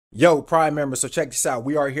Yo, Prime members, so check this out.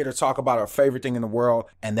 We are here to talk about our favorite thing in the world,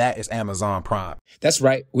 and that is Amazon Prime. That's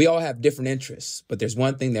right. We all have different interests, but there's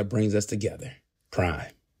one thing that brings us together: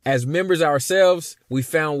 Prime. As members ourselves, we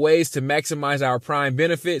found ways to maximize our Prime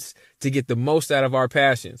benefits to get the most out of our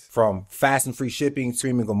passions. From fast and free shipping,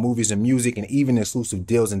 streaming of movies and music, and even exclusive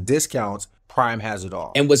deals and discounts, Prime has it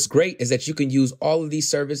all. And what's great is that you can use all of these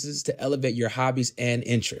services to elevate your hobbies and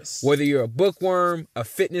interests. Whether you're a bookworm, a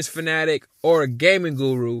fitness fanatic, or a gaming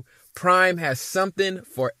guru, Prime has something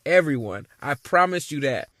for everyone. I promise you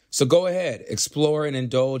that. So go ahead, explore and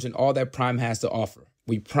indulge in all that Prime has to offer.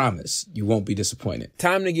 We promise you won't be disappointed.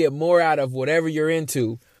 Time to get more out of whatever you're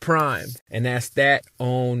into. Prime. And that's that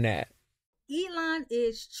on that. Elon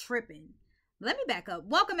is tripping. Let me back up.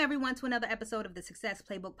 Welcome everyone to another episode of the Success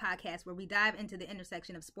Playbook podcast, where we dive into the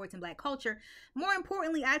intersection of sports and Black culture. More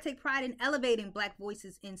importantly, I take pride in elevating Black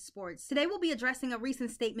voices in sports. Today we'll be addressing a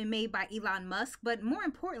recent statement made by Elon Musk, but more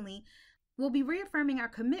importantly, we'll be reaffirming our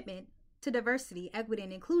commitment to diversity, equity,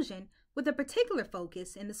 and inclusion with a particular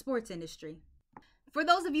focus in the sports industry. For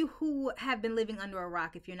those of you who have been living under a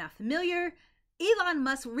rock, if you're not familiar, Elon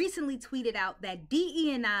Musk recently tweeted out that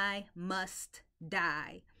DE&I must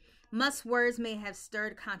die. Musk's words may have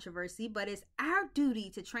stirred controversy, but it's our duty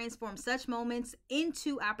to transform such moments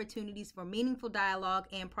into opportunities for meaningful dialogue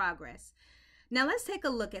and progress. Now let's take a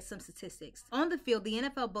look at some statistics. On the field, the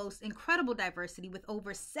NFL boasts incredible diversity, with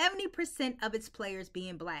over 70% of its players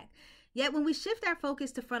being Black. Yet when we shift our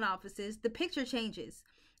focus to front offices, the picture changes.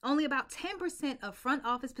 Only about 10% of front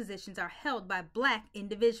office positions are held by Black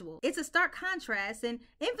individuals. It's a stark contrast and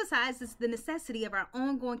emphasizes the necessity of our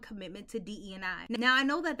ongoing commitment to DE&I. Now, I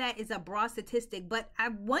know that is a broad statistic, but I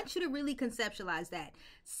want you to really conceptualize that.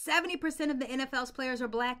 70% of the NFL's players are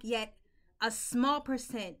Black, yet a small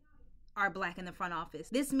percent are Black in the front office.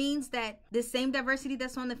 This means that this same diversity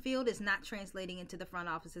that's on the field is not translating into the front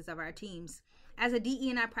offices of our teams. As a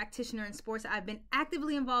DE&I practitioner in sports, I've been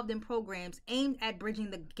actively involved in programs aimed at bridging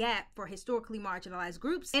the gap for historically marginalized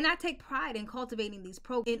groups, and I take pride in cultivating these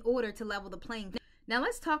programs in order to level the playing field. Now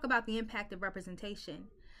let's talk about the impact of representation.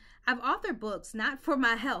 I've authored books not for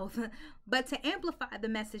my health, but to amplify the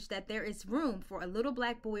message that there is room for a little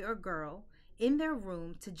Black boy or girl in their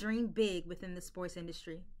room to dream big within the sports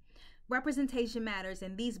industry. Representation matters,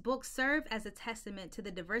 and these books serve as a testament to the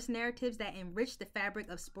diverse narratives that enrich the fabric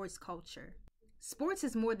of sports culture. Sports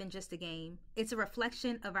is more than just a game. It's a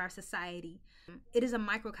reflection of our society. It is a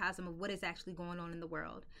microcosm of what is actually going on in the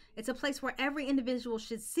world. It's a place where every individual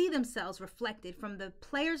should see themselves reflected, from the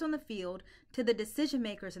players on the field to the decision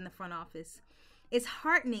makers in the front office. It's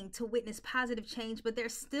heartening to witness positive change, but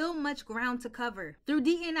there's still much ground to cover. Through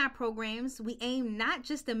DE&I programs, we aim not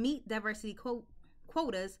just to meet diversity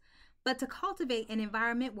quotas, but to cultivate an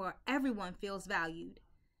environment where everyone feels valued,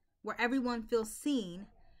 where everyone feels seen,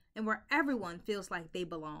 and where everyone feels like they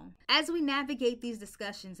belong. As we navigate these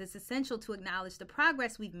discussions, it's essential to acknowledge the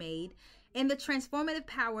progress we've made and the transformative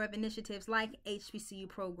power of initiatives like HBCU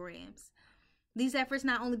programs. These efforts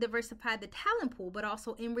not only diversify the talent pool, but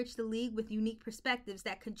also enrich the league with unique perspectives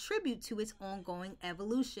that contribute to its ongoing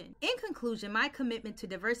evolution. In conclusion, my commitment to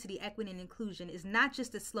diversity, equity, and inclusion is not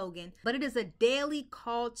just a slogan, but it is a daily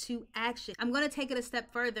call to action. I'm going to take it a step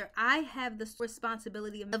further. I have the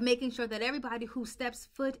responsibility of making sure that everybody who steps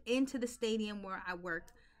foot into the stadium where I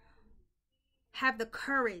worked have the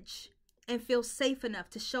courage and feel safe enough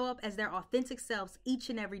to show up as their authentic selves each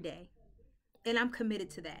and every day. And I'm committed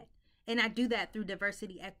to that. And I do that through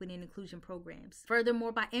diversity, equity, and inclusion programs.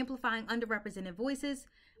 Furthermore, by amplifying underrepresented voices,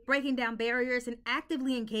 breaking down barriers, and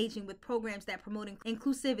actively engaging with programs that promote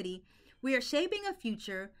inclusivity, we are shaping a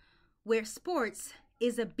future where sports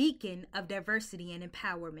is a beacon of diversity and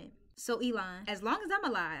empowerment. So Elon, as long as I'm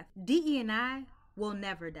alive, DE&I will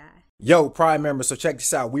never die. Yo, Prime members, so check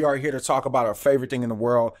this out. We are here to talk about our favorite thing in the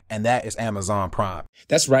world, and that is Amazon Prime.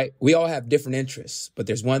 That's right. We all have different interests, but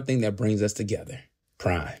there's one thing that brings us together: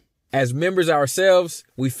 Prime. As members ourselves,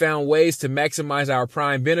 we found ways to maximize our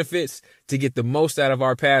Prime benefits to get the most out of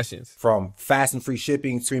our passions. From fast and free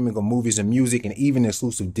shipping, streaming of movies and music, and even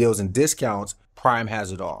exclusive deals and discounts, Prime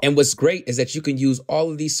has it all. And what's great is that you can use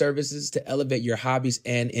all of these services to elevate your hobbies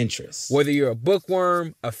and interests. Whether you're a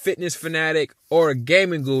bookworm, a fitness fanatic, or a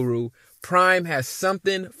gaming guru, Prime has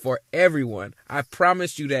something for everyone. I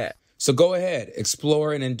promise you that. So go ahead,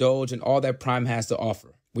 explore and indulge in all that Prime has to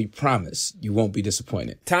offer. We promise you won't be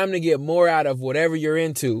disappointed. Time to get more out of whatever you're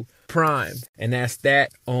into. Prime. And that's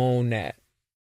that on that.